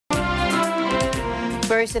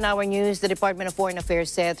First in our news, the Department of Foreign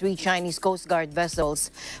Affairs said 3 Chinese Coast Guard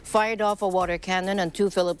vessels fired off a water cannon on 2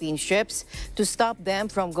 Philippine ships to stop them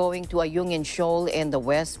from going to Ayungin shoal in the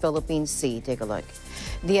West Philippine Sea. Take a look.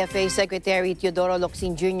 DFA Secretary Teodoro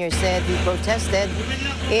Locsin Jr. said he protested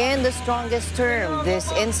in the strongest term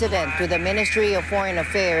this incident to the Ministry of Foreign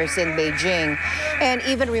Affairs in Beijing and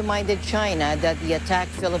even reminded China that the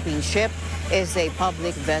attacked Philippine ship is a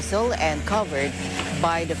public vessel and covered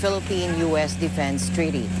by the Philippine-US Defense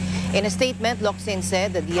Treaty. In a statement, Locsin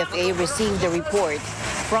said the DFA received a report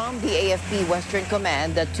from the AFP Western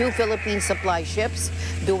Command that 2 Philippine supply ships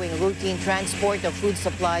doing routine transport of food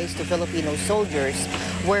supplies to Filipino soldiers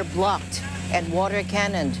were blocked and water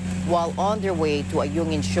cannoned while on their way to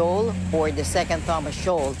Ayungin Shoal, or the Second Thomas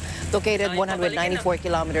Shoal, located 194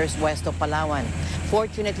 kilometers west of Palawan.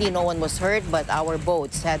 Fortunately, no one was hurt, but our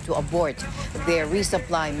boats had to abort their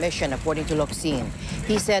resupply mission, according to Locsin.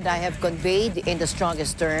 He said, "I have conveyed in the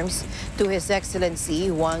strongest terms to His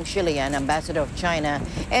Excellency Wang Shilian, Ambassador of China,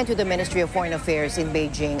 and to the Ministry of Foreign Affairs in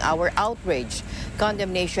Beijing, our outrage,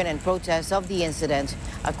 condemnation, and protest of the incident,"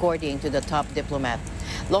 according to the top diplomat.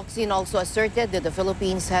 Locsin also asserted that the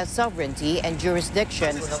Philippines has sovereignty and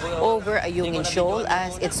jurisdiction over Ayungin Shoal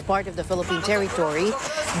as it's part of the Philippine territory,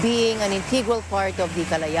 being an integral part of the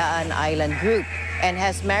Kalayaan Island Group, and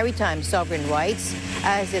has maritime sovereign rights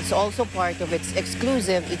as it's also part of its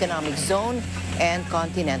exclusive economic zone and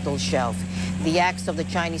continental shelf. The acts of the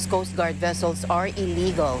Chinese Coast Guard vessels are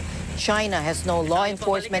illegal. China has no law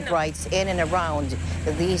enforcement rights in and around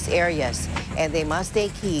these areas, and they must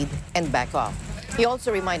take heed and back off. He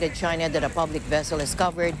also reminded China that a public vessel is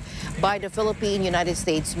covered by the Philippine-United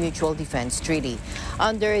States Mutual Defense Treaty.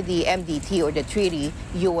 Under the MDT, or the treaty,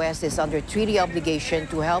 U.S. is under treaty obligation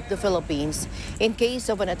to help the Philippines in case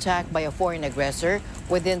of an attack by a foreign aggressor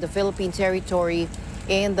within the Philippine territory,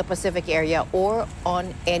 in the Pacific area, or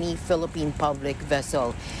on any Philippine public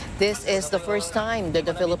vessel. This is the first time that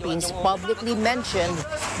the Philippines publicly mentioned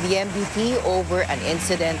the MDT over an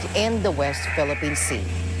incident in the West Philippine Sea.